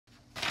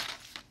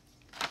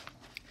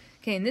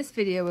Okay, in this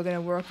video we're going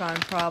to work on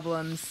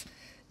problems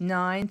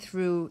 9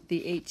 through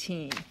the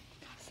 18.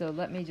 So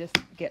let me just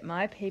get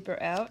my paper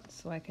out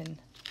so I can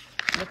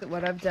look at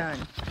what I've done.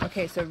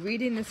 Okay, so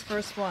reading this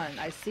first one,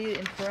 I see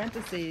in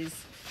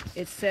parentheses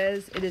it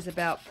says it is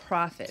about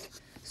profit.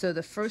 So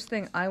the first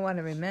thing I want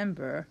to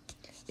remember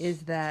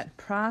is that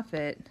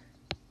profit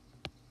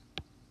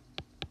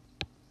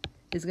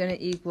is going to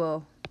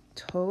equal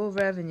total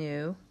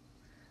revenue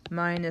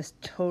minus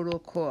total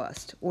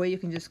cost, or you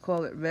can just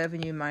call it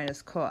revenue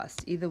minus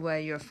cost. Either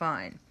way, you're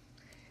fine.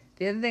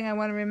 The other thing I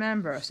want to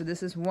remember, so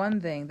this is one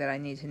thing that I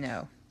need to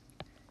know.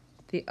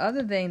 The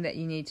other thing that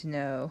you need to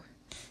know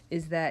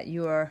is that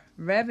your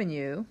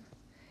revenue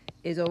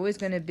is always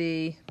going to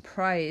be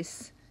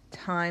price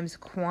times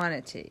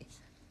quantity.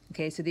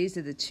 Okay, so these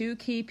are the two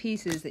key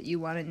pieces that you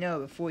want to know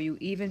before you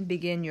even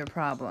begin your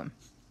problem.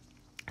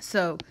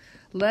 So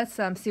let's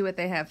see what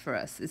they have for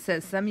us. It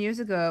says some years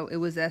ago it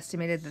was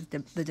estimated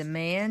that the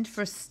demand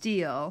for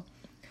steel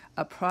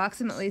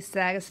approximately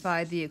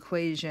satisfied the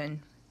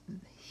equation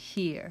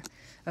here.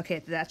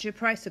 Okay, that's your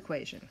price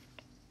equation.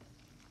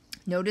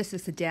 Notice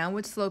it's a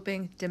downward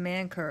sloping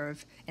demand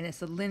curve and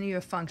it's a linear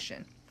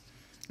function.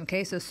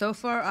 Okay, so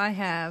far I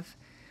have,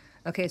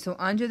 so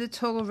under the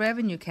total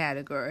revenue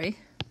category,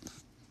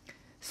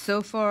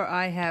 so far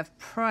I have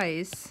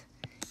price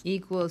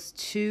equals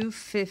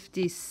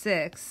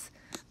 256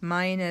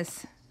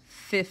 minus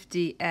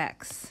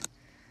 50x.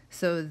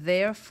 So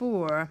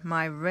therefore,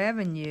 my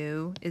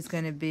revenue is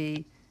going to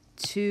be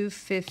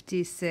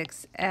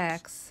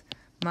 256x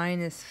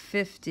minus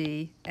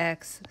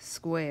 50x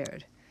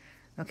squared.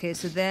 Okay,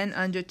 so then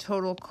under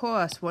total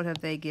cost, what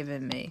have they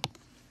given me?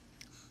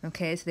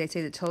 Okay, so they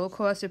say the total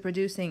cost of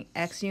producing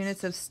X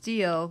units of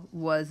steel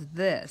was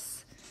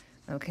this.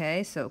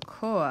 Okay, so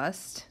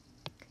cost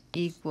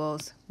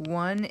equals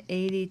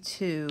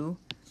 182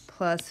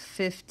 plus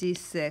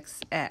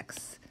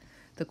 56x.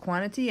 The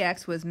quantity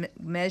X was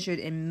measured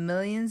in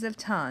millions of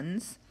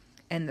tons,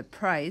 and the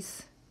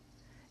price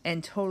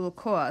and total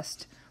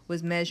cost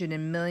was measured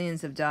in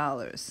millions of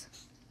dollars.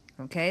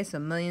 Okay, so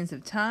millions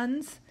of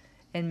tons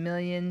and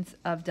millions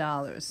of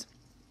dollars.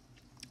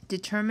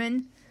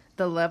 Determine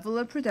the level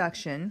of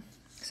production.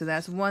 So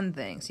that's one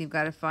thing. So you've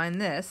got to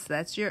find this.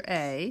 That's your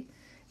A.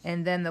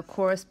 And then the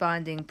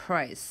corresponding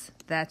price.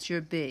 That's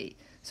your B.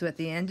 So at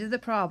the end of the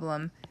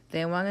problem,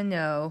 they want to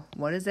know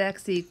what is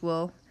X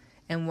equal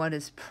and what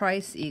is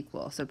price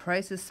equal. So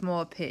price is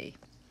small p.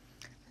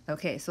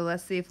 Okay, so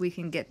let's see if we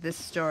can get this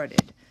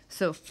started.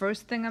 So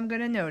first thing I'm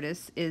going to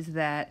notice is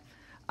that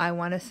I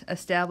want to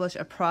establish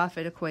a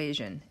profit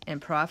equation.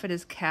 And profit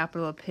is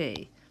capital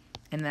P.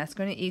 And that's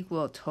going to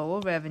equal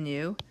total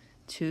revenue,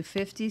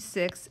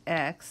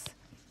 256x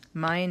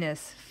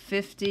minus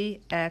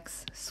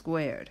 50x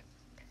squared.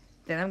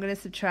 Then I'm going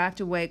to subtract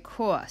away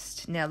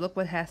cost. Now look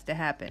what has to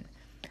happen.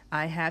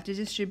 I have to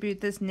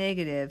distribute this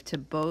negative to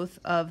both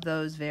of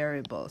those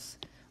variables,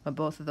 or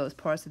both of those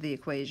parts of the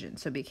equation.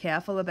 So be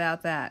careful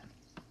about that.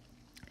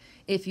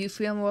 If you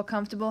feel more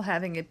comfortable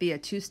having it be a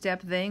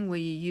two-step thing where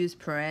you use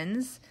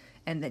parens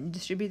and then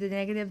distribute the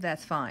negative,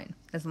 that's fine.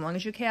 As long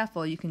as you're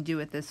careful, you can do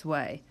it this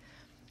way.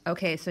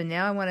 Okay, so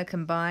now I want to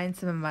combine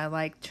some of my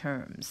like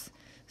terms.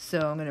 So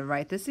I'm going to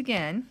write this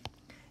again,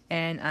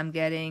 and I'm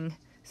getting...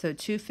 So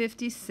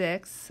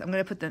 256, I'm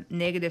going to put the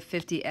negative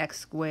 50x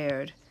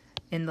squared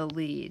in the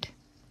lead.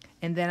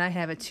 And then I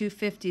have a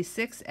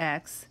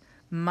 256x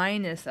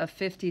minus a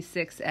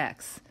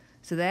 56x.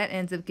 So that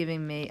ends up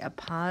giving me a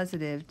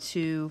positive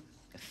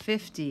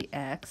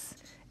 250x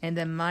and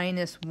then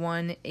minus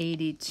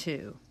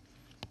 182.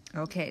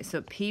 Okay,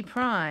 so P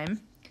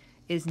prime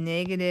is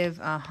negative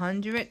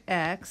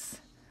 100x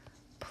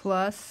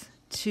plus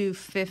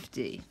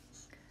 250.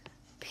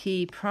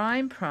 P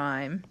prime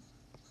prime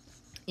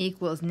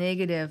equals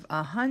negative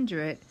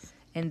 100,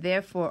 and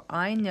therefore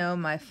I know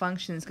my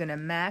function is going to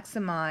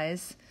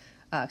maximize,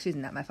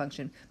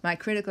 my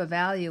critical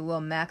value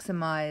will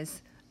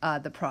maximize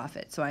the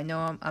profit. So I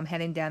know I'm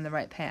heading down the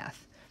right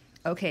path.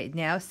 Okay,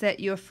 now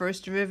set your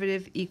first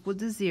derivative equal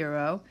to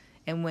 0,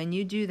 and when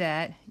you do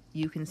that,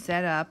 you can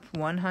set up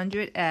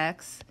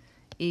 100x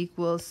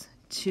equals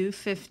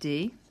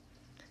 250.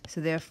 So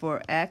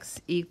therefore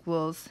x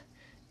equals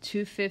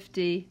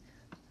 250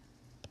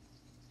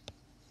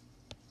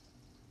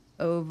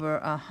 over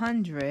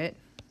 100,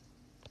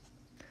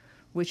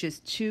 which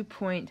is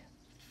 2.5.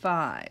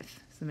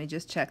 So let me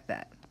just check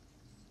that.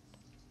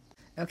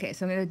 Okay,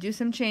 so I'm going to do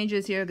some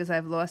changes here because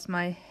I've lost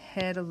my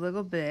head a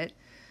little bit.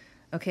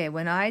 Okay,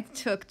 when I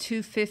took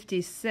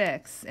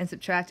 256 and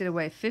subtracted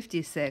away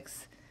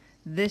 56,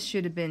 this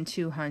should have been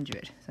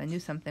 200. So I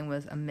knew something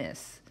was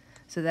amiss.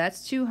 So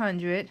that's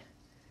 200.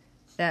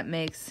 That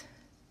makes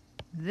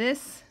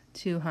this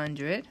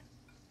 200.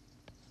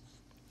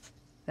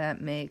 That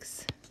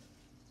makes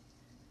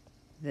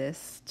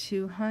this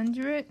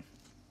 200.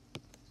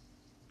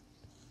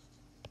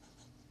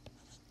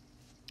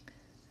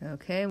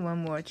 Okay, one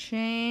more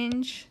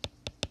change.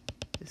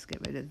 Just get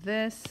rid of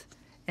this.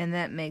 And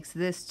that makes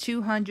this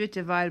 200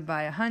 divided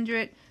by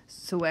 100.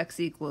 So x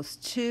equals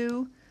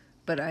 2.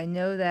 but I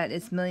know that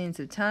it's millions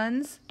of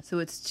tons, so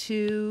it's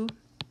 2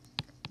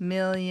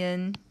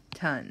 million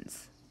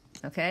tons.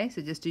 Okay,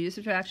 so just do your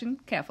subtraction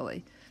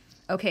carefully.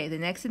 Okay, the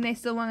next thing they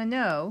still want to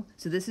know,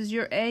 so this is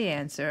your A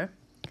answer.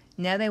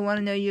 Now they want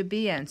to know your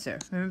B answer.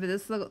 Remember,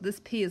 this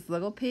P is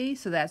little p,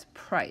 so that's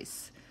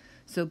price.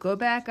 So go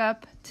back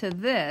up to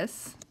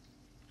this,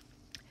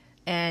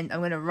 and I'm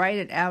going to write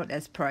it out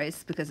as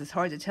price because it's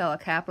hard to tell a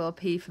capital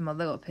P from a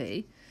little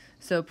p.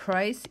 So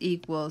price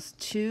equals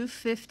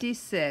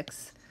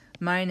 256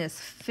 minus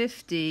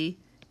 50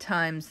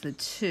 times the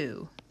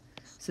 2.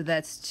 So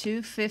that's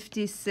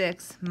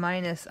 256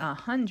 minus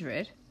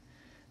 100.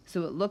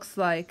 So it looks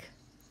like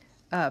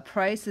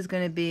price is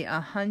going to be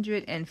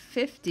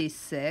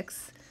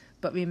 156.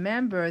 But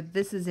remember,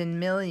 this is in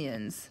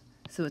millions.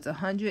 So it's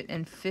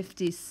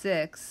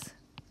 $156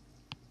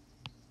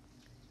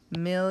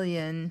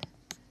 million.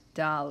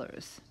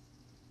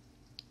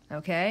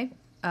 Okay?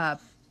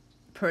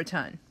 Per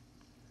ton.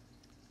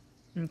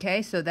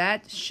 Okay, so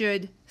that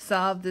should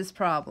solve this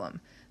problem.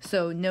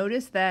 So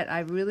notice that I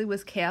really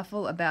was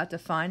careful about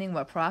defining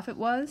what profit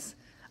was.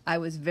 I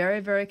was very,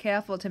 very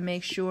careful to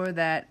make sure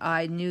that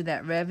I knew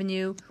that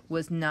revenue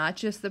was not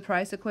just the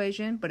price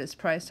equation, but it's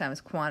price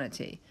times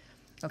quantity.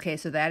 Okay,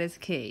 so that is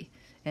key.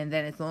 And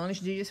then as long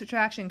as you do your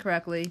subtraction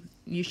correctly,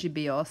 you should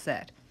be all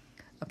set.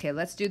 Okay,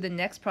 let's do the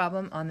next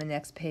problem on the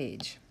next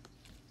page.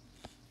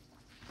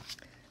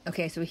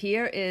 Okay, so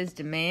here is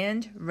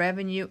demand,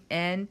 revenue,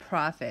 and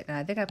profit. And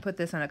I think I put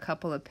this on a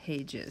couple of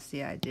pages.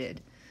 Yeah, I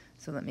did.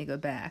 So let me go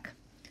back.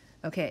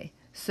 Okay,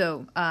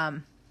 so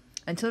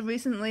until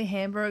recently,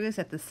 hamburgers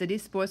at the City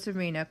Sports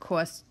Arena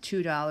cost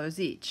 $2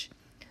 each.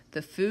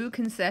 The food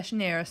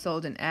concessionaire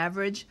sold an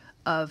average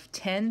of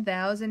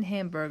 10,000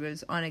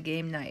 hamburgers on a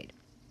game night.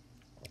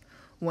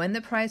 When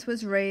the price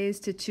was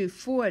raised to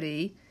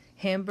 $2.40,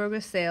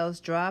 hamburger sales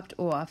dropped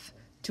off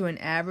to an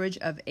average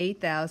of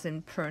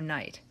 8,000 per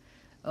night.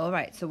 All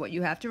right, so what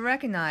you have to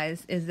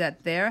recognize is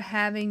that they're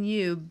having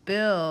you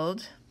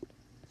build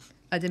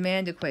a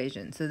demand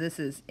equation. So this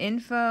is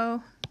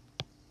info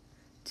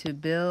to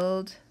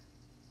build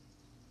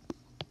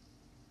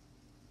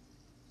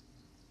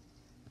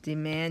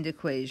demand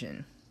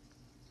equation.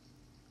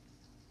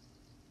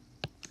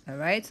 All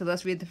right, so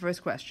let's read the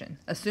first question.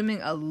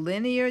 Assuming a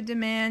linear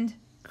demand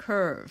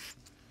curve,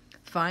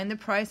 find the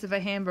price of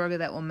a hamburger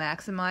that will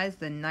maximize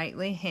the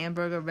nightly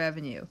hamburger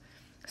revenue.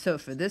 So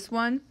for this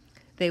one,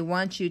 they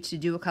want you to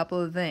do a couple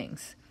of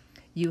things.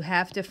 You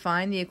have to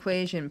find the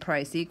equation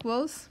price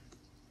equals.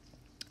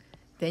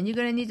 Then you're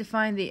going to need to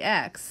find the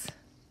x,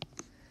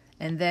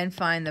 and then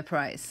find the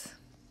price.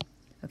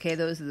 Okay,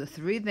 those are the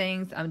three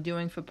things I'm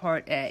doing for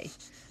part A.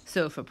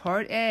 So for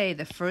part A,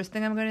 the first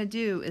thing I'm going to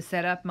do is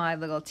set up my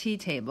little T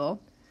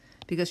table,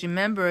 because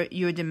remember,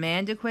 your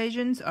demand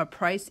equations are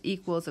price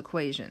equals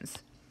equations.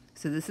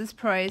 So this is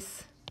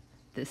price,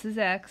 this is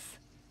x,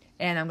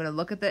 and I'm going to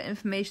look at the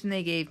information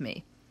they gave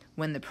me.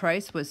 When the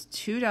price was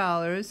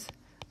 $2,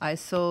 I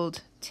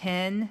sold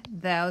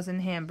 10,000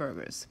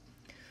 hamburgers.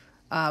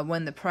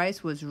 When the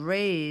price was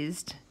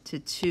raised to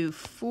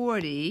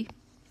 $2.40,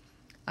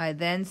 I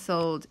then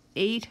sold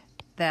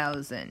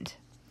 8,000.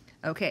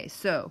 Okay,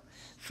 so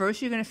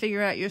first you're going to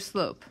figure out your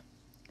slope.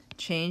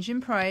 Change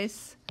in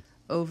price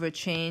over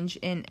change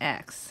in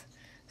x.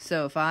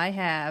 So if I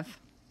have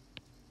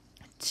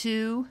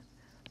 2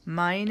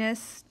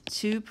 minus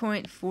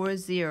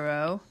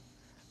 2.40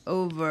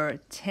 over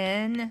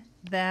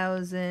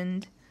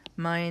 10,000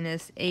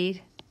 minus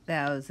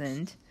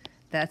 8,000,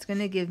 that's going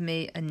to give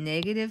me a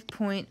negative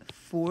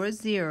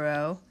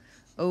 0.40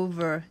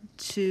 over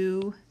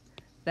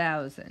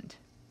 2,000.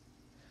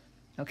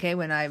 Okay,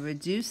 when I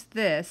reduce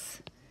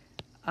this,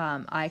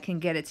 I can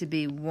get it to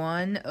be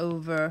 1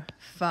 over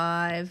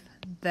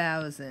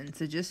 5,000.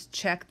 So just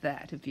check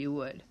that if you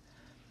would.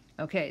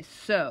 Okay,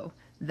 so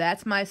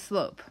that's my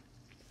slope.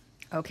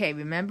 Okay,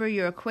 remember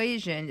your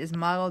equation is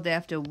modeled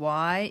after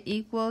y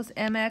equals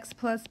mx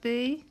plus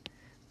b,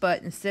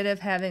 but instead of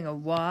having a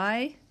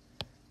y,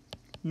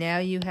 now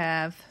you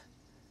have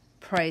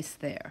price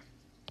there.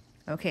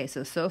 Okay,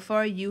 so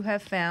far you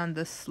have found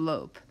the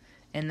slope,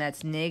 and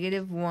that's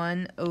negative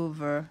 1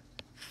 over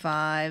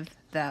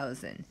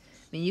 5,000. I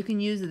mean, you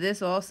can use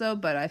this also,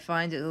 but I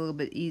find it a little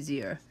bit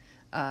easier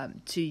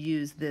to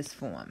use this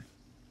form.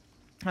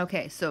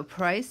 Okay, so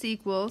price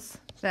equals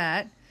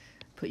that.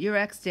 Put your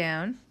x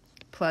down.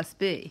 Plus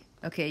b.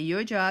 Okay,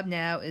 your job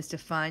now is to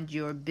find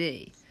your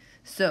b.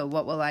 So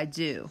what will I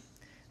do?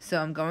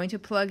 So I'm going to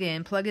plug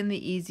in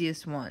the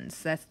easiest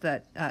ones. That's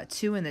the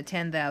 2 and the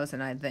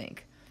 10,000, I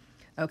think.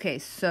 Okay,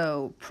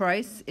 so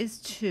price is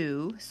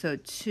 2. So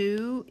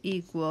 2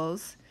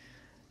 equals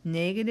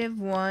negative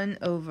 1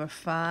 over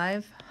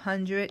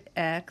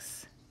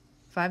 500x,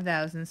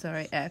 5,000,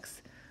 sorry,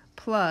 x,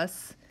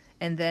 plus,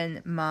 and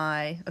then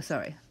my, oh,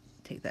 sorry,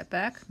 take that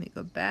back. Let me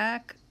go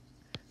back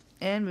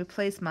and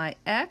replace my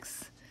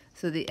x.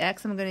 So the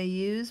x I'm going to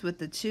use with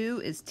the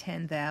 2 is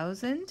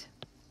 10,000.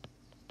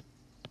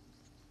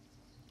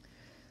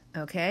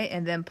 Okay,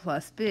 and then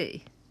plus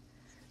b.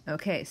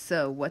 Okay,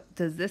 so what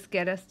does this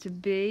get us to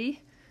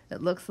be?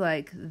 it looks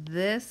like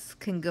this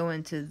can go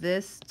into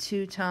this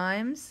 2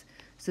 times.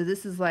 So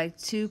this is like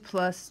 2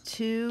 plus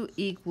 2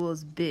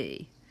 equals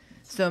B.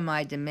 So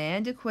my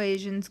demand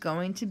equation is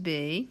going to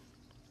be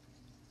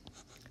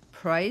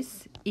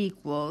price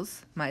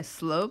equals my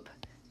slope,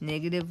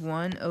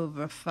 -1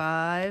 over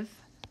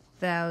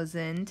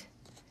 5,000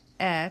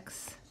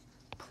 x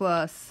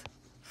plus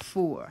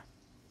 4.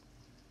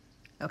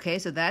 Okay,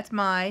 so that's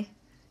my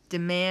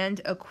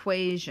demand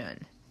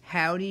equation.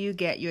 How do you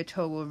get your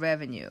total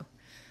revenue?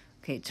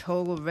 Okay,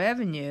 total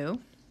revenue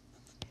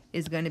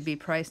is going to be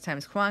price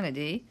times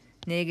quantity,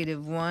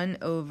 -1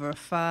 over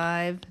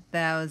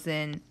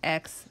 5,000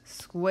 x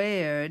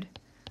squared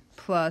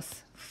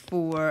plus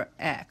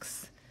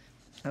 4x.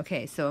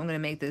 Okay, so I'm going to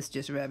make this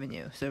just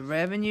revenue. So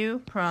revenue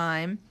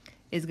prime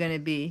is going to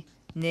be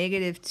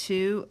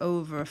 -2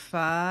 over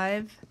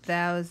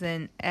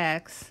 5,000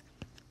 x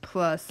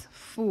plus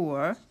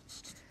 4.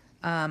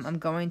 I'm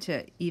going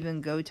to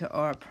even go to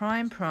r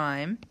prime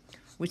prime,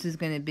 which is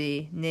going to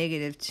be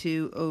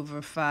 -2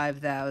 over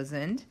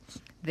 5,000.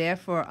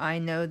 Therefore, I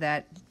know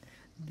that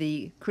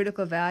the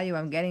critical value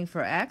I'm getting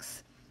for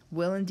x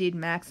will indeed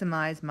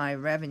maximize my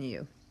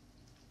revenue.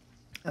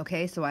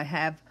 Okay, so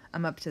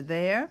I'm up to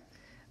there.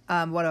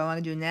 What I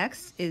want to do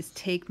next is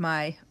take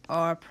my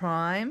r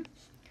prime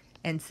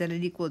and set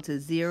it equal to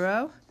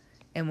 0.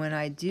 And when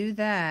I do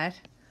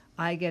that,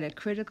 I get a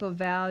critical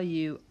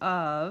value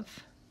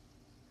of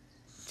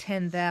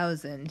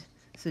 10,000.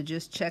 So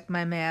just check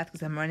my math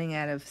because I'm running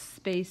out of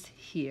space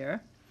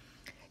here.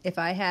 If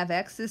I have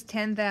x is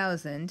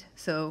 10,000,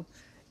 so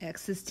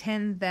x is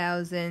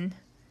 10,000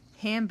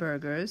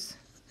 hamburgers,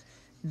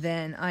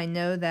 then I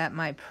know that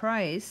my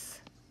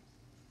price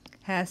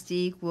has to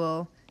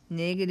equal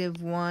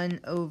 -1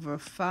 over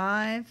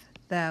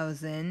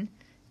 5,000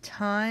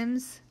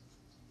 times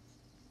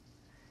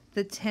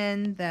the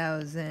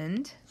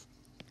 10,000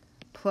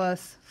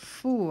 plus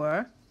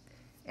 4,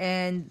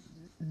 and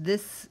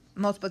this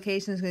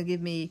multiplication is going to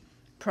give me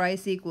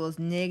price equals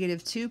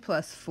 -2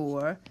 plus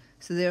 4,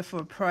 so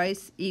therefore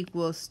price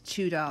equals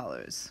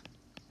 $2.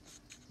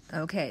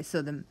 Okay,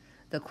 so the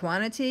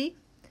quantity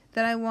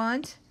that I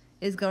want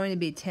is going to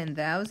be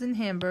 10,000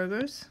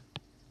 hamburgers,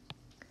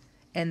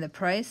 and the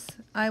price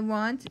I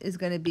want is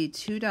going to be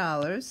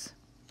 $2,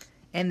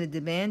 and the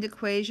demand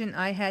equation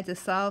I had to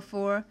solve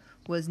for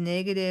was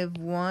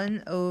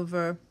 -1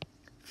 over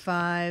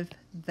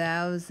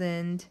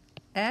 5,000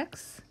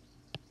 x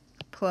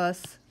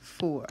plus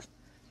 4.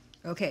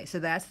 Okay, so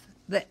that's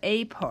the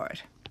A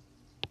part.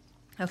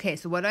 Okay,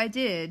 so what I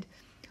did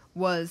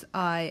was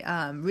I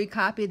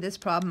recopied this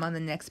problem on the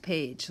next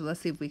page. So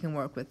let's see if we can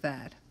work with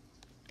that.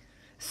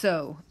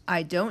 So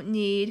I don't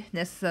need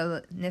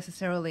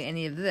necessarily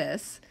any of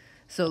this.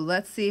 So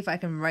let's see if I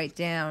can write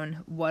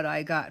down what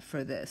I got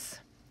for this.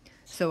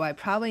 So I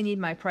probably need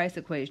my price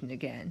equation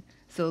again.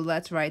 So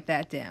let's write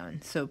that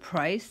down. So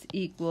price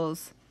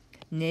equals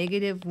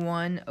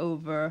 -1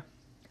 over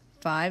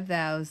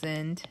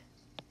 5,000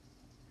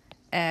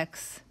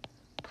 x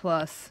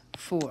plus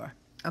 4.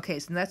 Okay,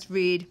 so let's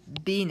read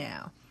B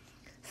now.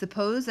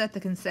 Suppose that the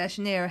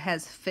concessionaire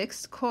has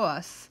fixed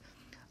costs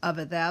of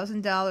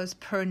 $1,000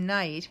 per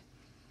night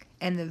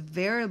and the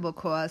variable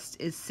cost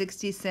is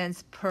 60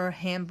 cents per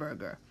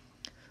hamburger.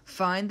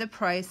 Find the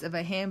price of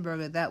a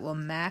hamburger that will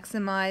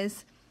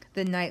maximize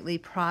the nightly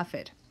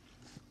profit.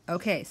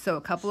 Okay, so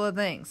a couple of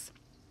things.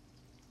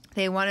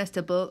 They want us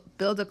to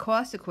build a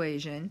cost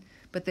equation,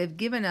 but they've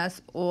given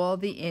us all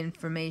the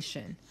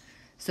information.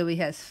 So he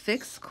has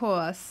fixed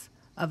costs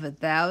of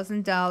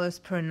 $1,000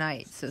 per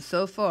night.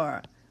 So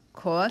far,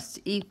 cost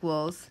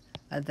equals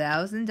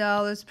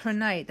 $1,000 per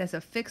night. That's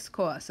a fixed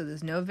cost, so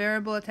there's no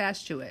variable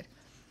attached to it.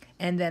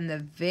 And then the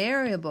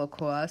variable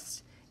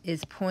cost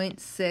is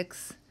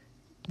 0.60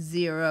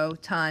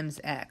 times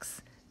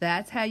x.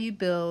 That's how you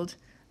build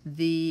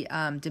the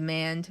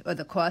demand or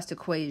the cost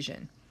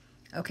equation.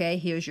 Okay,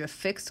 here's your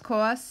fixed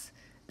costs.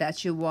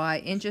 That's your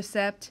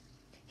y-intercept.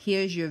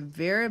 Here's your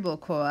variable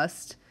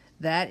cost.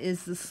 That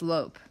is the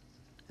slope.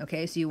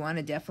 Okay, so you want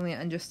to definitely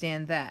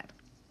understand that.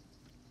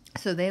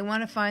 So they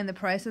want to find the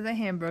price of the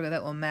hamburger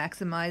that will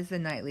maximize the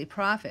nightly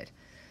profit.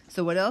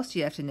 So what else do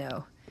you have to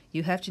know?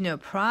 You have to know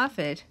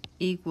profit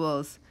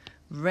equals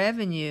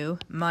revenue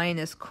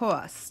minus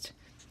cost.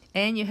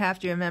 And you have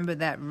to remember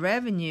that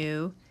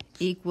revenue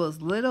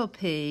equals little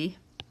p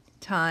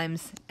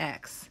times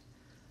x.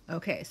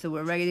 Okay, so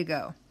we're ready to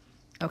go.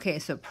 Okay,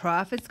 so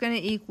profit's going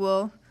to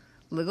equal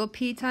little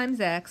p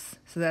times x,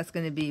 so that's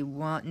going to be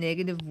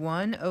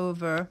 -1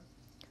 over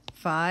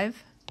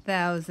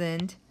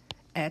 5,000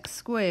 x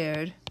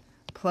squared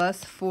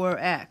plus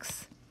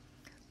 4x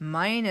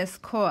minus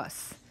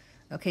costs.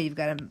 Okay, you've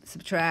got to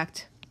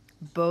subtract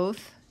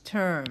both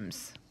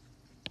terms.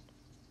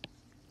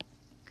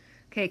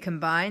 Okay,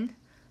 combine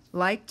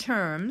like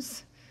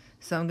terms.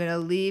 So I'm going to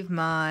leave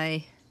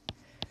my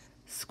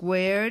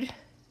squared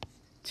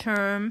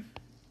term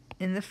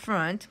in the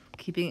front,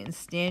 keeping it in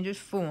standard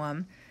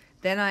form.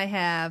 Then I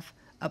have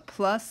a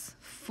plus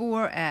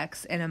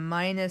 4x and a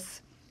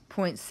minus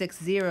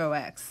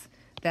 0.60x.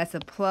 That's a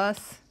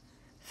plus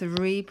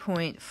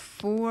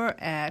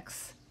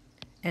 3.4x,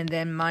 and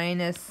then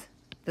minus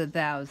the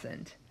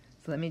 1,000.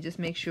 So let me just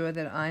make sure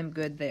that I'm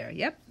good there.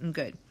 Yep, I'm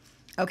good.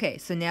 Okay,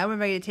 so now we're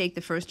ready to take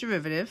the first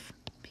derivative.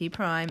 P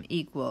prime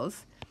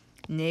equals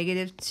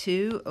negative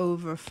 2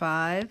 over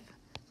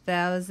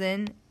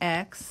 5,000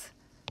 x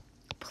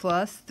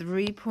plus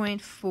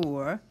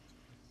 3.4.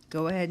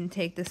 Go ahead and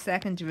take the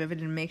second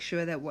derivative and make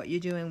sure that what you're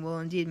doing will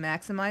indeed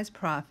maximize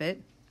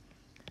profit.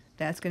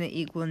 That's going to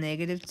equal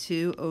negative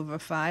 2 over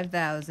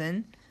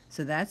 5,000.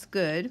 So that's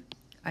good.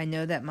 I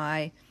know that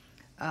my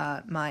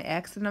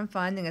x that I'm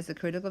finding as a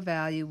critical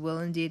value will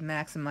indeed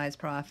maximize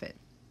profit.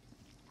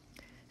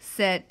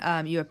 Set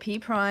your P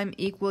prime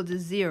equal to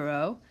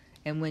 0,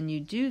 and when you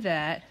do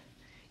that,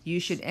 you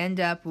should end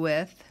up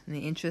with, in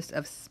the interest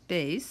of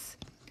space,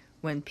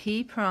 when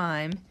P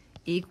prime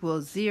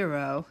equals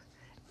 0,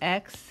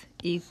 x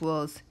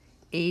equals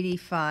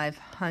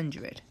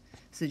 8,500.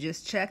 So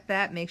just check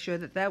that, make sure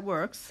that that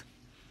works.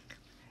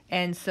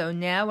 And so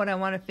now what I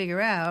want to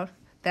figure out,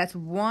 that's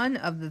one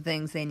of the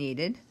things they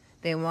needed.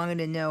 They wanted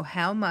to know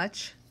how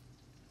much,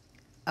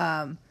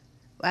 well,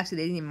 actually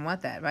they didn't even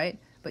want that, right?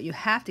 But you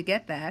have to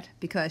get that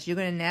because you're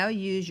going to now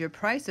use your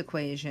price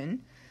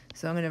equation.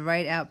 So I'm going to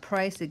write out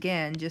price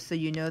again just so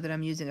you know that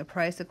I'm using a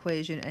price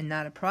equation and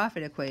not a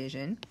profit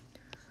equation.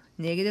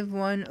 Negative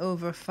 1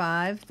 over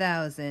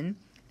 5,000.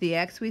 The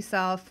x we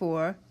solved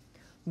for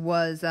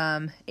was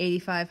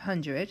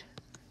 8,500.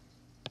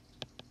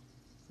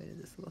 Where is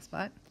this little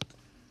spot?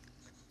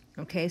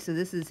 Okay, so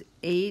this is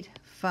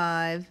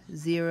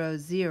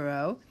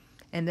 8,500.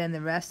 And then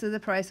the rest of the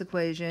price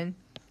equation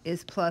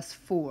is plus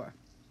 4.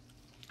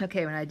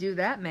 Okay, when I do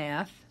that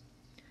math,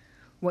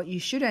 what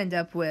you should end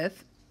up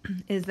with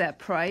is that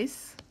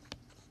price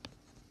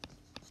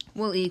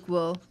will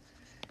equal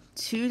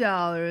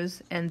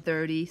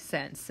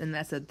 $2.30, and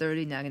that's a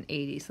 30, not an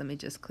 80, so let me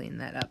just clean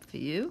that up for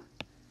you.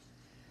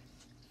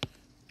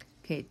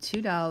 Okay,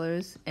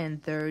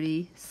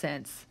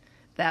 $2.30.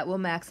 That will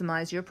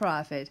maximize your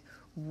profit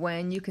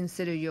when you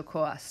consider your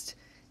cost.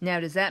 Now,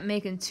 does that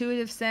make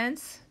intuitive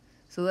sense?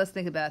 So let's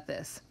think about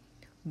this.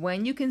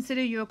 When you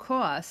consider your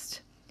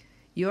cost,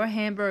 your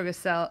hamburger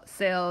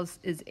sales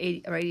is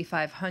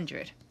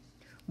 8,500.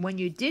 When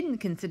you didn't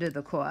consider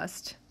the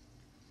cost,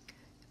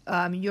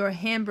 your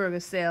hamburger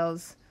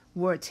sales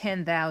were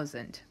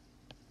 10,000.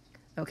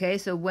 Okay,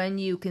 so when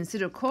you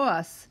consider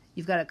costs,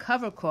 you've got to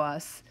cover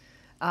costs,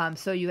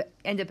 so you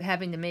end up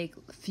having to make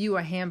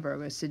fewer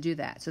hamburgers to do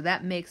that. So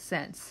that makes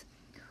sense.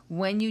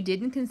 When you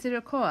didn't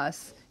consider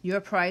costs, your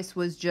price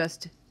was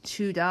just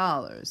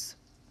 $2.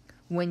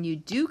 When you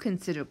do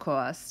consider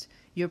cost,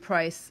 your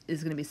price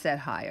is going to be set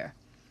higher.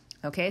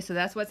 Okay, so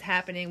that's what's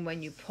happening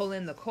when you pull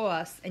in the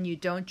costs and you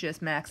don't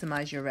just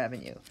maximize your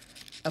revenue.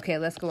 Okay,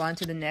 let's go on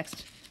to the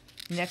next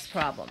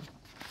problem.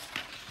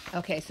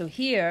 Okay, so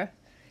here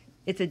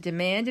it's a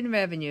demand and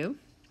revenue.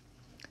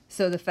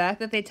 So the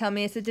fact that they tell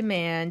me it's a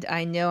demand,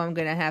 I know I'm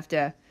going to have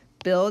to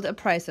build a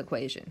price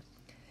equation.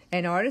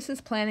 An artist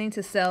is planning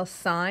to sell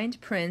signed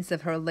prints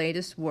of her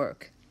latest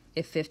work.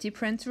 If 50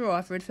 prints are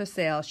offered for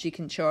sale, she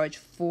can charge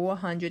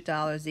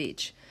 $400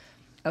 each.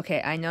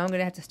 Okay, I know I'm going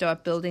to have to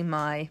start building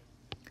my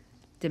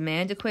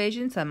demand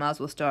equation, so I might as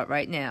well start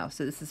right now.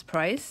 So this is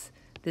price,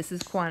 this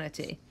is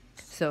quantity.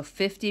 So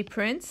 50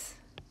 prints,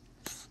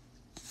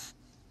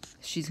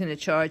 she's going to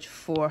charge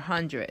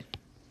 $400.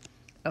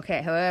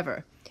 Okay,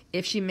 however,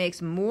 if she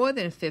makes more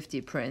than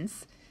 50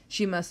 prints,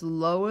 she must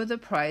lower the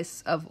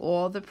price of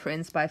all the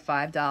prints by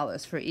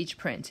 $5 for each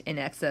print in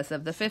excess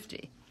of the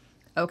 50.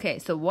 Okay,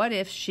 so what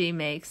if she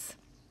makes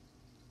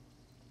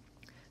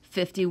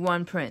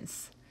 51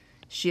 prints?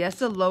 She has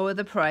to lower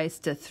the price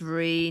to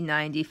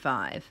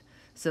 $3.95.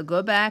 So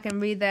go back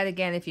and read that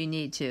again if you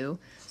need to,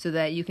 so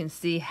that you can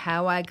see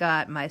how I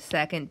got my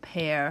second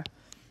pair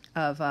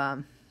of,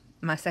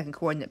 my second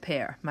coordinate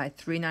pair, my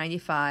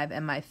 395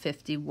 and my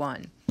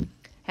 51.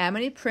 How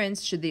many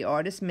prints should the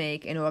artist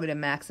make in order to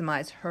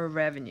maximize her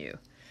revenue?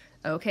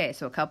 Okay,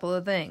 so a couple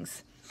of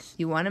things.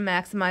 You want to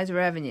maximize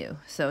revenue,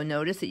 so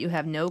notice that you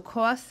have no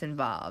costs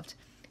involved.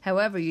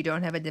 However, you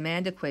don't have a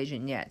demand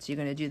equation yet, so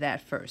you're going to do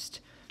that first.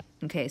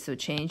 Okay, so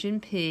change in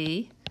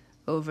P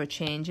over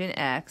change in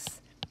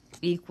X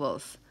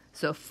equals,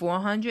 so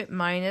 400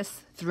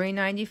 minus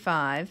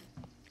 395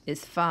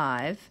 is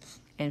 5,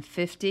 and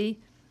 50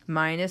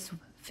 minus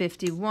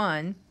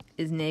 51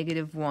 is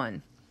negative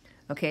 1.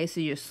 Okay,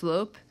 so your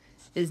slope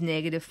is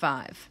negative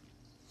 5.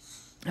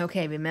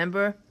 Okay,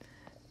 remember,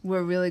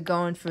 we're really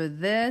going for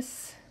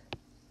this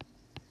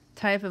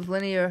type of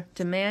linear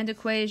demand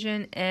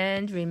equation,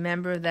 and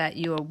remember that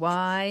your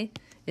y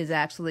is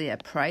actually a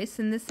price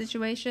in this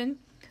situation.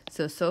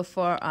 So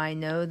far I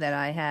know that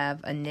I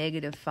have a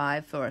negative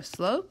 5 for a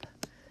slope,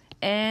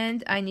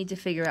 and I need to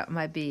figure out what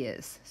my b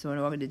is. So in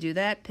order to do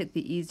that, pick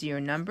the easier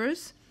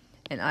numbers,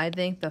 and I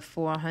think the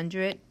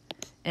 400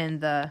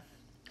 and the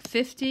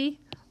 50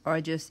 are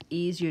just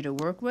easier to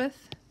work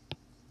with.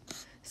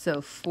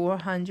 So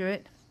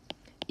 400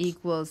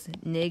 equals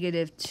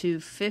negative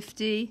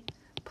 250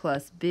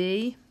 plus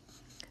b.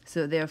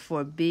 So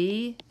therefore,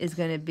 B is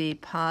going to be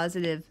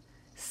positive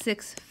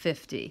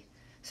 650.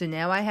 So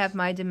now I have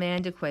my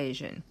demand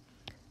equation.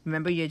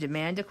 Remember, your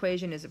demand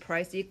equation is a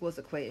price equals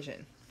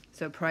equation.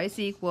 So price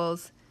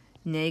equals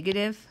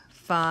negative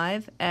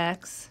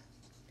 5x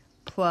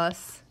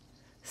plus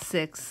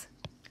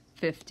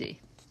 650.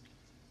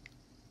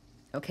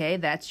 Okay,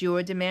 that's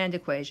your demand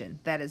equation.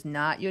 That is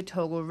not your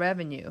total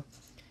revenue.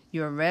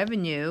 Your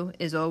revenue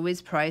is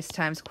always price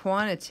times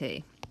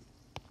quantity.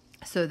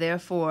 So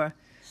therefore,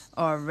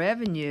 our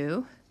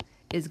revenue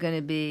is going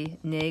to be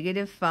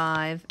negative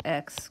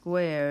 5x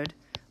squared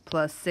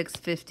plus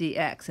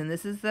 650x. And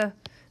this is the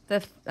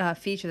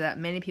feature that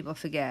many people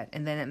forget,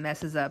 and then it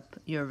messes up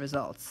your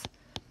results.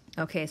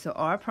 Okay, so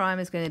R prime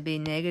is going to be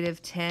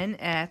negative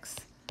 10x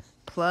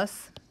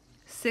plus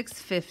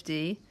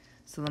 650.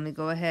 So let me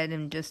go ahead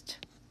and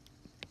just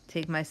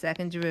take my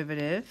second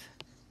derivative,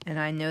 and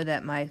I know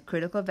that my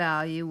critical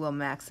value will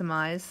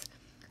maximize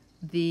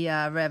the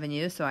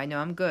revenue, so I know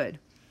I'm good.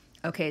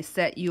 Okay,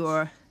 set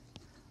your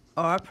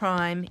R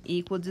prime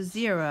equal to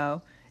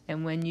 0,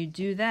 and when you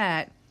do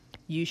that,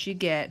 you should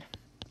get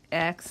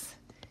x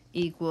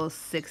equals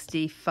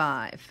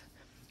 65.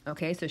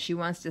 Okay, so she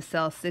wants to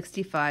sell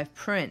 65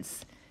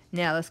 prints.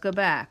 Now let's go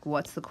back.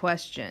 What's the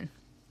question?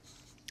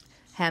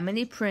 How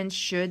many prints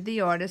should the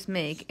artist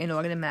make in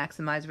order to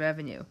maximize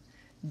revenue?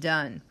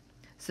 Done.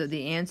 So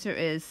the answer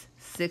is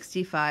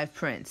 65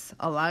 prints.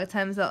 A lot of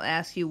times they'll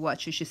ask you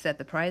what you should set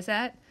the price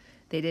at.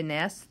 They didn't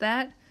ask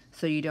that,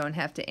 so you don't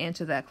have to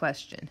answer that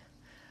question.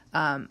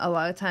 A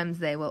lot of times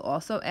they will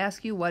also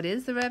ask you what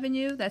is the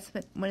revenue. That's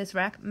when it's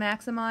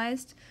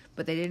maximized,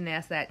 but they didn't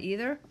ask that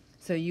either.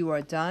 So you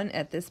are done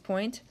at this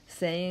point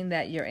saying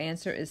that your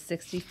answer is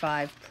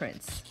 65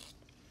 prints.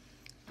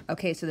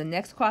 Okay, so the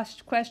next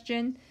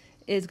question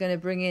is going to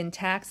bring in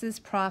taxes,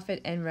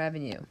 profit, and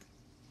revenue.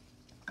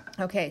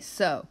 Okay,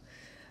 so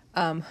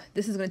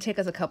this is going to take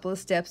us a couple of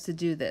steps to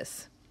do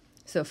this.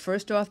 So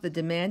first off, the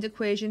demand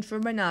equation for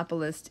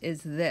monopolist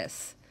is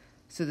this.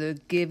 So they're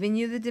giving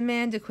you the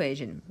demand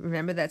equation.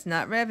 Remember, that's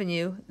not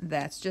revenue,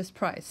 that's just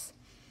price.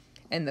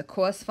 And the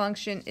cost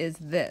function is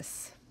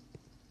this.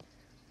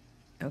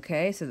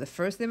 Okay, so the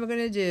first thing we're going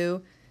to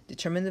do,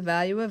 determine the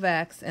value of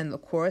x and the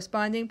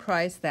corresponding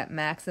price that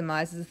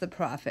maximizes the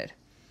profit.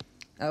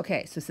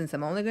 Okay, so since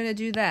I'm only going to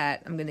do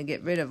that, I'm going to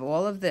get rid of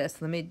all of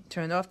this. Let me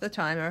turn off the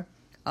timer.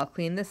 I'll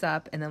clean this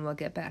up, and then we'll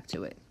get back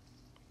to it.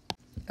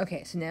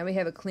 Okay, so now we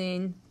have a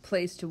clean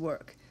place to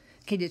work.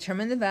 Okay,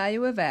 determine the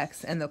value of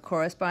x and the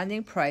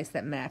corresponding price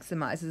that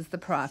maximizes the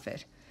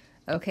profit.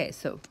 Okay,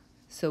 so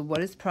what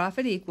does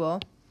profit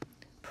equal?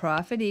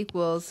 Profit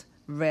equals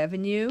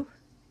revenue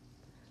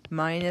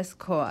minus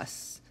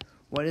costs.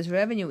 What does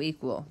revenue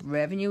equal?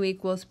 Revenue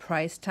equals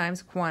price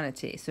times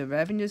quantity. So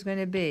revenue is going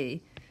to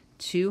be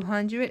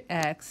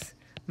 200x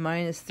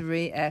minus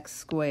 3x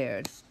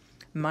squared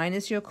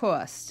minus your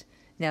cost.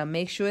 Now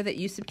make sure that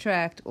you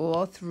subtract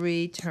all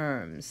three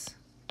terms.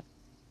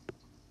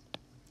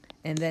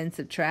 And then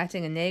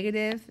subtracting a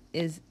negative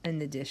is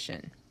an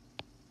addition.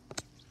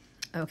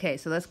 Okay,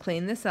 so let's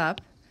clean this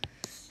up.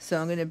 So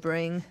I'm going to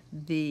bring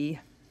the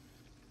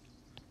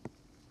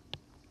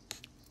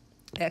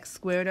x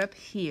squared up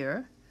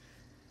here.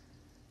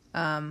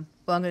 Well, I'm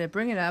going to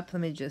bring it up.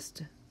 Let me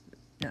just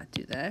not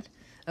do that.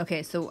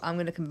 Okay, so I'm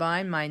going to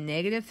combine my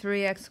negative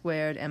 3x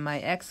squared and my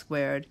x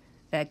squared.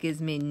 That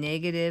gives me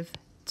negative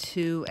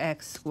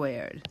 2x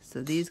squared.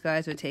 So these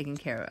guys are taken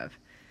care of.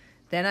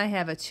 Then I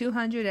have a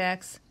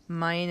 200x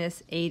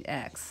minus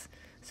 8x.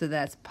 So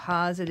that's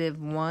positive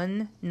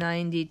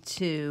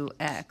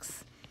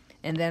 192x.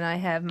 And then I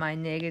have my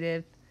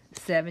negative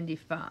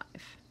 75.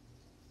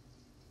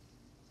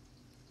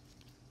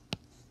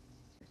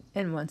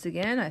 And once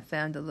again, I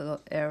found a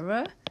little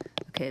error.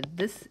 Okay,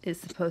 this is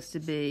supposed to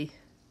be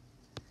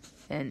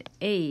an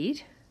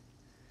 80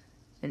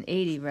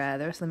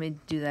 rather. So let me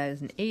do that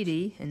as an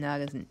 80 and not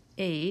as an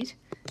 8.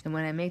 And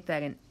when I make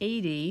that an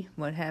 80,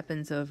 what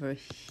happens over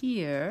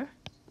here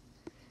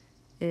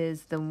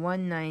is the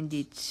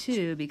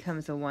 192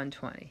 becomes a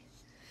 120.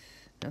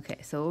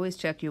 Okay, so always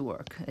check your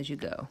work as you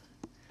go.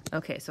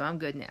 Okay, so I'm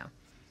good now.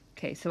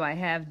 Okay, so I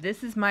have,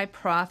 this is my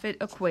profit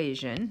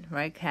equation,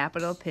 right,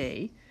 capital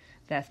P.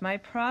 That's my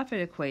profit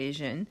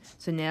equation.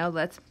 So now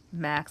let's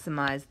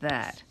maximize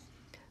that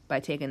by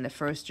taking the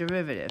first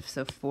derivative.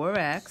 So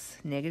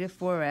 4x, negative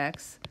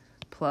 4x,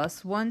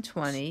 plus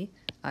 120.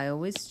 I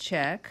always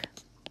check.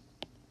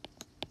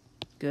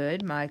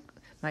 Good. My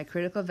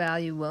critical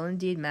value will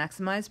indeed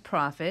maximize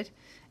profit.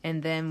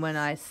 And then when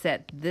I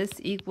set this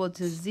equal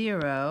to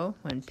 0,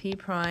 when p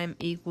prime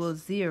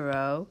equals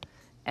 0,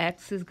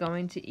 x is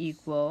going to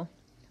equal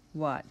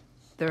what?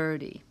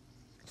 30.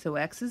 So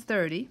x is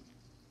 30.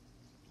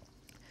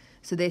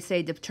 So they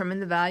say determine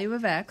the value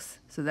of x.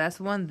 So that's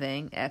one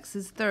thing. X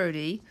is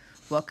 30.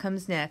 What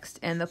comes next?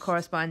 And the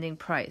corresponding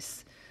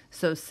price.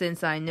 So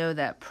since I know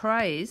that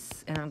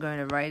price, and I'm going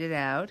to write it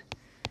out,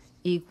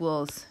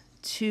 equals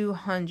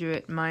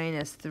 200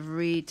 minus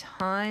 3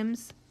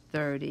 times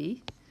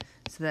 30.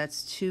 So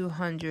that's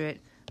 200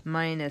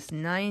 minus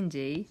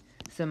 90.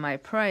 So my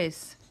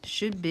price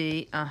should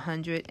be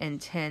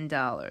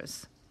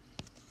 $110.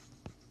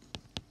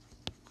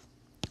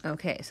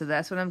 Okay, so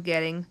that's what I'm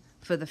getting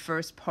for the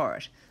first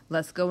part.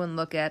 Let's go and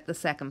look at the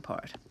second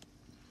part.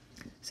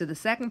 So the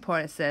second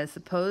part, it says,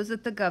 suppose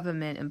that the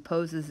government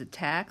imposes a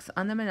tax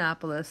on the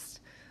monopolist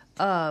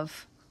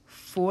of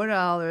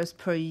 $4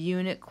 per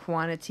unit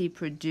quantity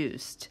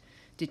produced.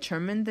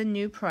 Determine the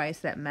new price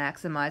that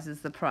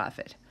maximizes the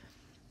profit.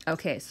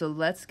 Okay, so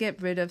let's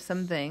get rid of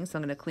some things. So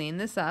I'm going to clean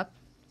this up.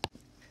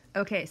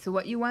 Okay, so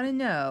what you want to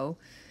know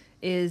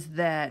is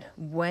that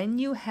when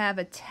you have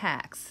a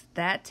tax,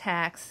 that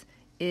tax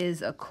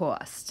is a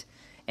cost.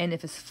 And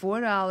if it's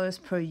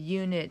 $4 per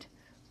unit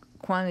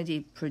quantity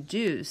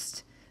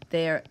produced,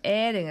 they are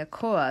adding a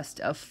cost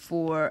of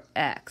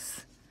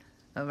 4x.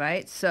 All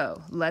right,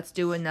 so let's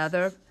do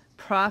another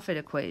profit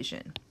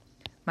equation.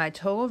 My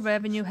total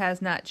revenue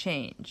has not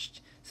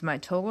changed. So my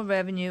total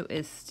revenue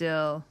is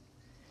still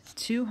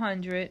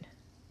 200.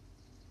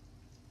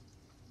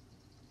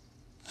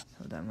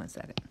 Hold on one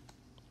second.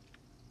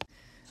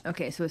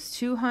 Okay, so it's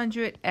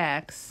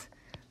 200x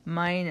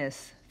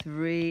minus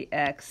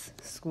 3x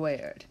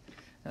squared.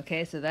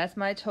 Okay, so that's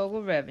my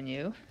total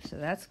revenue. So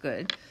that's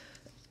good.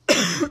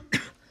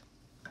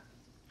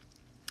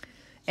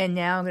 And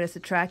now I'm going to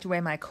subtract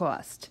away my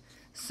cost.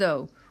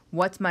 So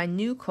what's my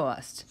new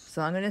cost?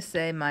 So I'm going to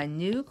say my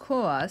new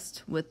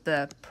cost with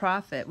the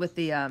profit, with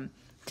the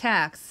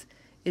tax,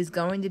 is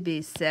going to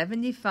be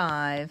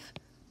 75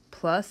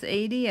 plus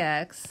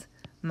 80x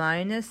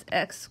minus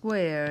x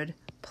squared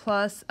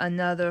plus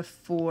another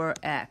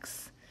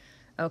 4x.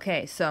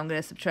 Okay, so I'm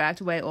going to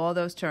subtract away all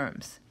those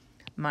terms.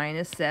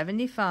 Minus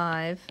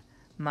 75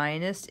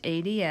 minus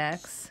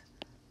 80x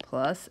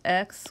plus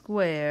x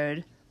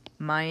squared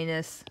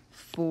minus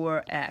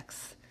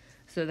 4x.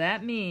 So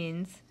that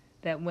means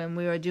that when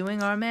we are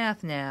doing our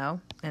math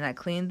now, and I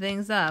clean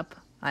things up,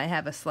 I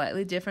have a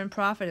slightly different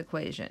profit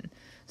equation.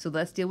 So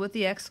let's deal with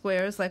the x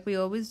squares like we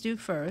always do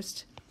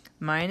first.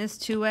 Minus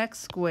 2x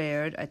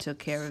squared, I took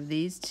care of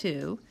these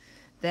two.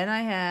 Then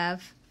I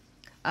have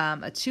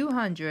a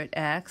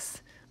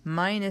 200x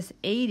minus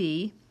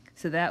 80,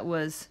 so that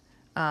was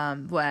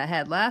what I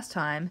had last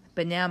time,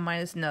 but now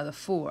minus another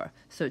 4.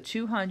 So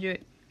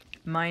 200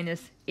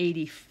 minus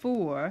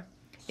 84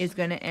 is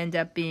going to end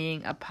up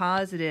being a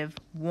positive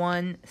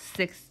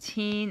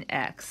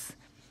 116x,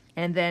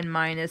 and then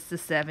minus the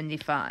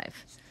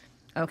 75.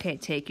 Okay,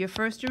 take your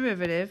first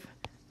derivative,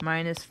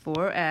 minus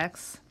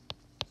 4x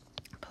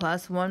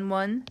plus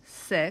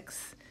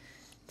 116.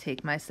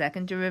 Take my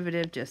second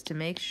derivative just to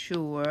make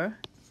sure.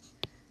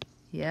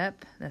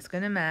 Yep, that's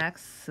going to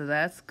max, so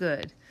that's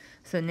good.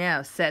 So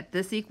now set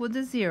this equal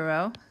to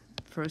 0,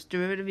 first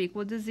derivative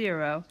equal to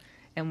 0,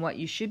 and what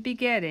you should be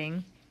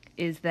getting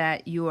is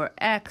that your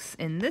x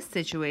in this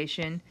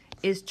situation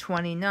is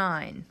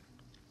 29.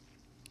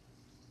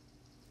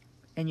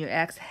 And your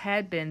x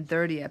had been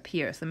 30 up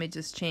here. So let me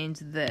just change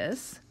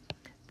this.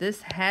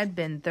 This had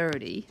been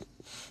 30,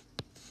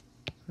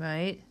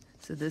 right?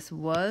 So this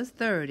was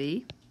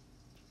 30,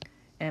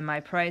 and my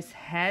price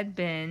had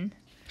been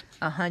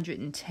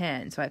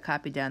 110. So I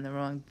copied down the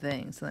wrong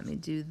thing. So let me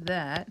do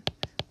that.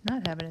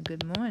 Not having a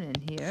good morning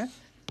here.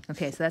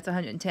 Okay, so that's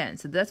 110.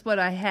 So that's what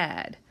I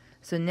had.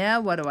 So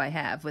now what do I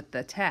have with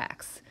the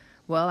tax?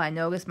 Well, I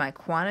notice my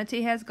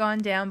quantity has gone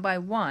down by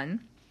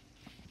 1.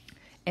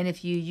 And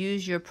if you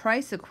use your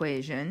price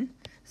equation,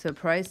 so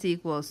price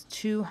equals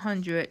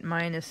 200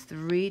 minus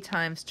 3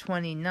 times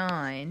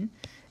 29,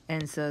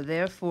 and so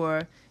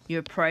therefore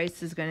your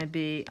price is going to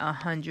be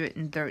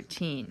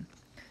 113.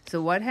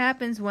 So what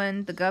happens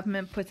when the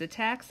government puts a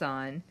tax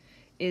on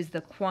is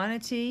the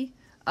quantity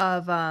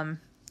of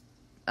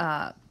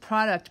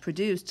product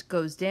produced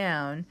goes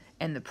down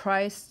and the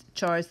price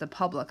charged the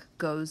public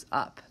goes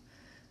up.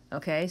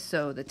 Okay,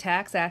 so the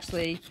tax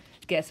actually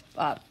gets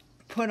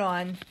put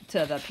on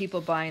to the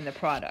people buying the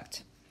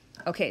product.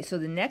 Okay, so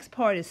the next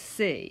part is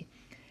C,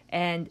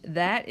 and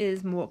that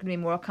is going to be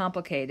more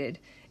complicated.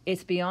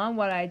 It's beyond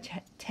what I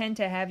tend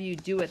to have you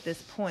do at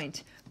this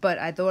point, but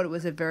I thought it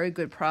was a very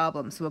good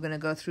problem, so we're going to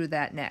go through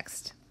that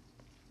next.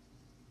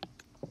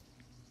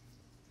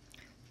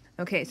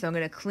 Okay, so I'm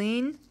going to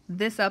clean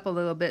this up a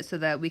little bit so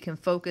that we can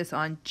focus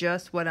on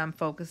just what I'm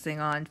focusing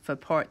on for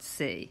part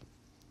C.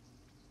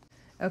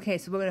 Okay,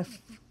 so we're going to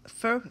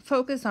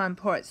focus on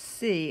part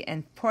C,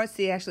 and part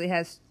C actually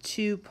has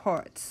 2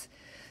 parts.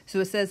 So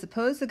it says,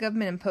 suppose the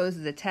government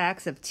imposes a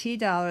tax of $T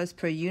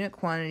per unit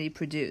quantity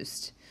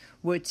produced,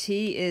 where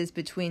T is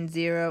between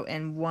 0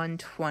 and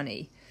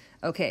 120.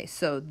 Okay,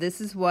 so this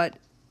is what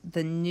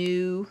the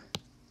new,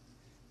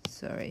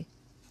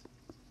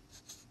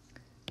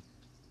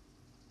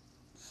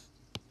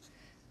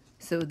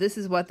 So this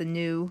is what the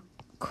new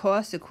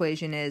cost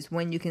equation is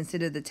when you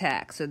consider the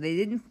tax. So they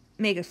didn't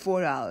make it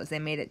 $4, they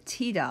made it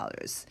 $T.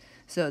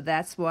 So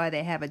that's why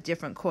they have a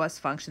different cost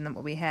function than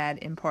what we had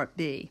in part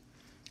B.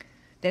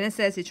 Then it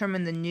says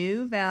determine the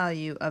new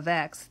value of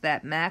X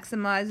that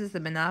maximizes the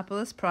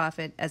monopolist's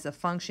profit as a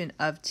function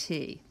of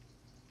T.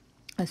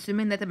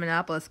 Assuming that the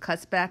monopolist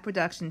cuts back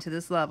production to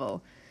this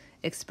level,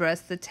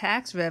 Express the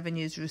tax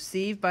revenues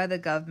received by the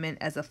government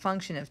as a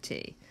function of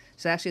t.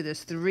 So actually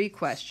there's 3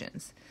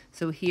 questions.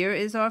 So here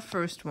is our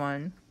first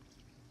one,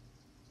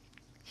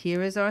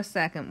 here is our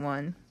second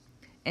one,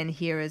 and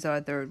here is our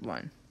third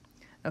one.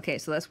 Okay,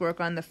 so let's work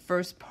on the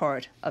first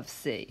part of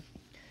C.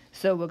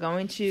 So we're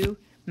going to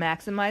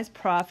maximize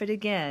profit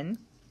again.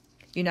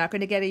 You're not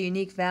going to get a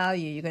unique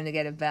value. You're going to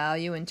get a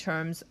value in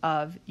terms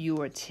of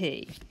your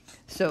t.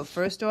 So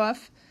first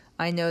off,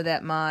 I know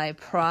that my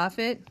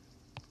profit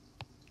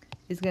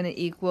is going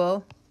to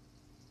equal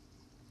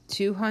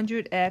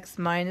 200x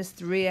minus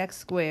 3x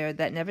squared.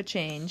 That never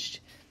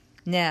changed.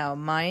 Now,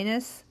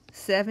 minus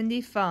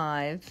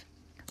 75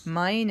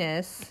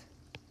 minus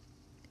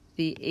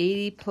the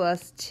 80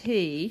 plus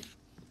t,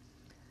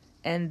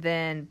 and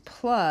then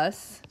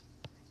plus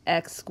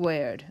x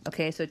squared.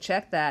 Okay, so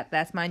check that.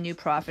 That's my new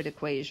profit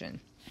equation.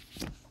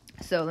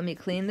 So let me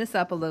clean this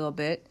up a little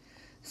bit.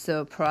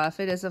 So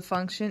profit as a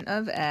function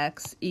of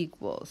x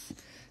equals.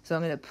 So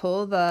I'm going to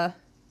pull the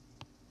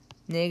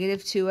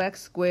negative 2x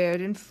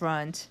squared in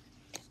front,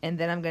 and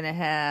then I'm going to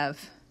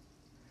have,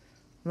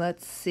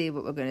 let's see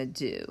what we're going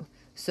to do.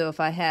 So if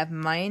I have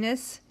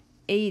minus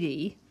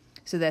 80,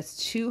 so that's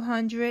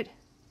 200x,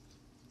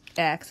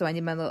 so I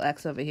need my little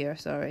x over here,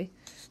 sorry.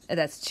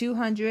 That's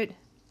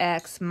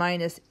 200x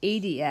minus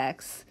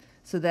 80x,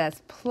 so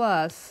that's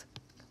plus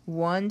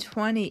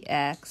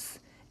 120x,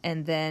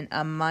 and then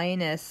a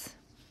minus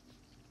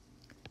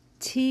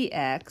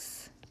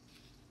tx,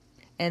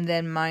 and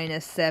then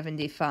minus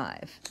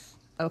 75.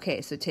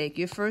 Okay, so take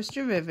your first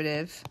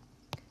derivative,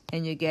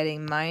 and you're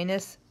getting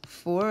minus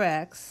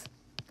 4x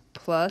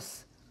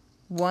plus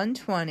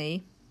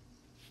 120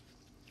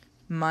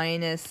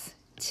 minus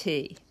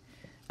t.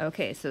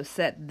 Okay, so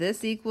set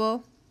this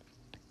equal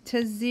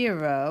to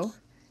 0,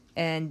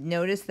 and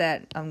notice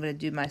that I'm going to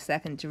do my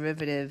second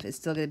derivative. It's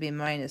still going to be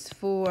minus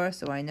 4,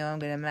 so I know I'm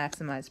going to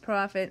maximize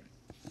profit.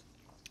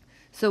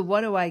 So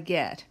what do I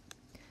get?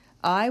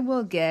 I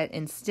will get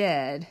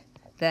instead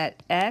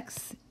that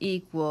x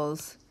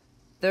equals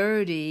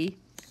 30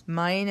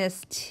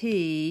 minus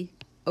t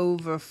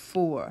over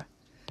 4.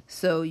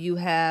 So you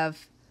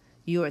have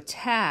your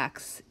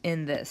tax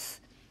in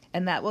this,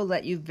 and that will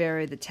let you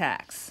vary the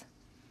tax.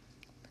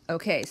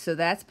 Okay, so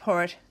that's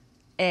part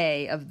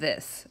A of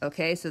this.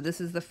 Okay, so this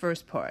is the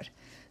first part.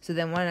 So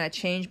then why don't I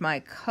change my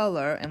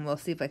color, and we'll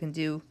see if I can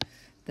do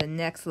the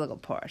next little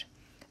part.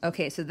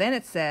 Okay, so then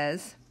it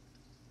says,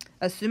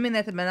 assuming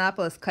that the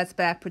monopolist cuts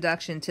back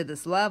production to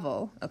this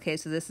level, okay,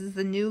 so this is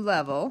the new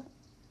level,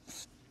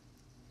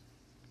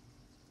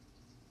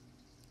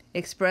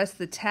 express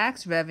the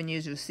tax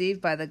revenues received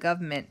by the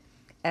government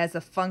as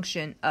a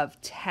function of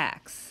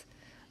tax.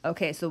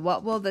 Okay, so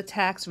what will the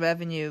tax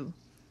revenue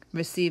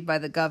received by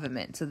the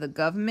government? So the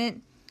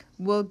government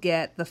will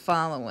get the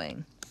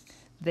following.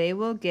 They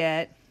will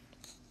get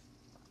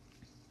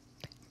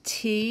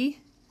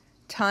t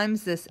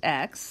times this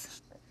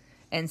x,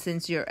 and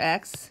since your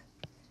x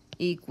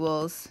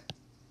equals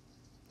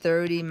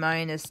 30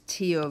 minus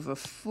t over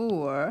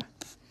 4,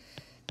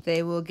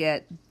 they will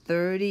get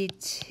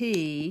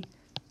 30t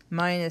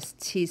minus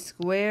t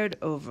squared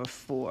over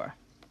 4.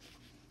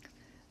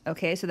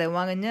 Okay, so they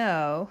want to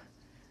know,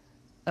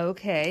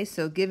 okay,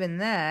 so given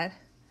that,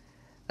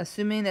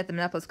 assuming that the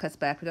monopolist cuts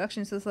back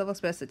production to this level,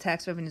 express the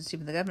tax revenues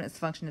received by the government as a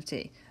function of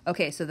t.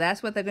 Okay, so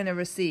that's what they're going to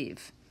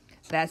receive.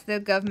 That's their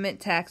government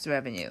tax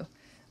revenue.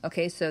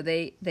 Okay, so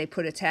they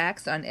put a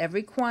tax on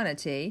every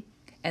quantity,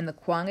 and the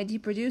quantity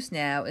produced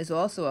now is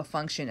also a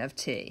function of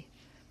t.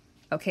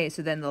 Okay,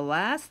 so then the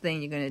last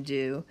thing you're going to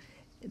do,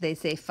 they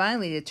say,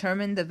 finally,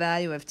 determine the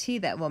value of t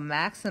that will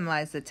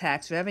maximize the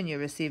tax revenue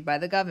received by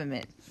the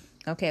government.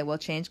 Okay, we'll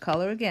change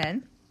color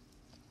again.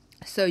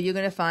 So you're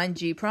going to find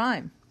G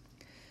prime.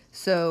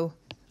 So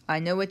I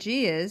know what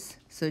G is.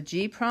 So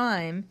G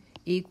prime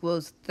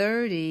equals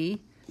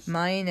 30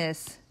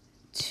 minus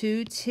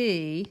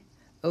 2t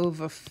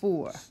over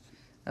 4.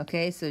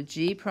 Okay, so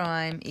G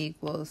prime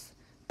equals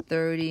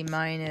 30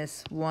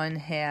 minus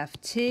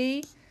 1/2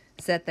 t.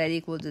 Set that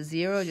equal to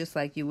 0 just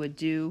like you would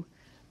do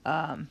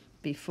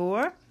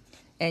before.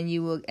 And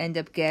you will end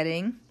up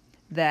getting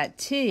that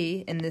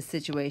t in this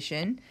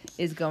situation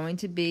is going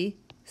to be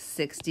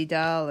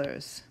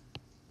 $60.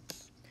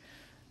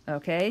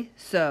 Okay,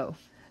 so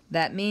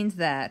that means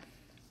that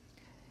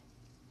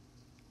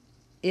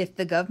if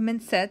the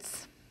government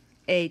sets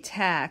a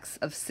tax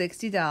of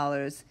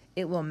 $60,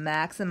 it will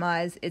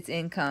maximize its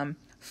income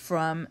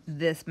from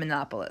this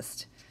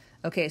monopolist.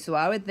 Okay, so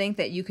I would think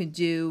that you could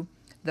do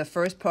the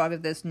first part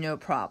of this no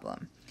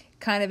problem.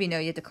 Kind of, you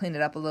have to clean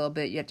it up a little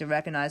bit. You have to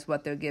recognize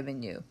what they're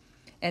giving you.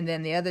 And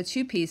then the other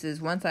two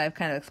pieces, once I've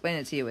kind of explained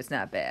it to you, it's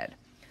not bad.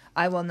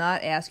 I will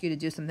not ask you to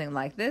do something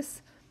like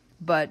this,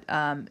 but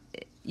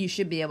you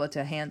should be able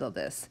to handle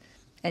this.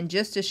 And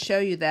just to show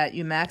you that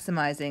you're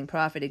maximizing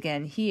profit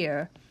again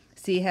here,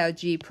 see how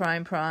G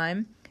prime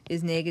prime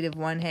is negative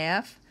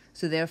 1/2?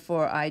 So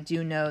therefore, I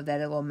do know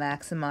that it will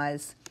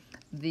maximize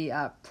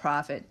the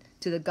profit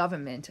to the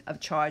government of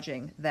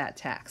charging that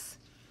tax.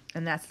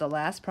 And that's the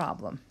last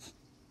problem.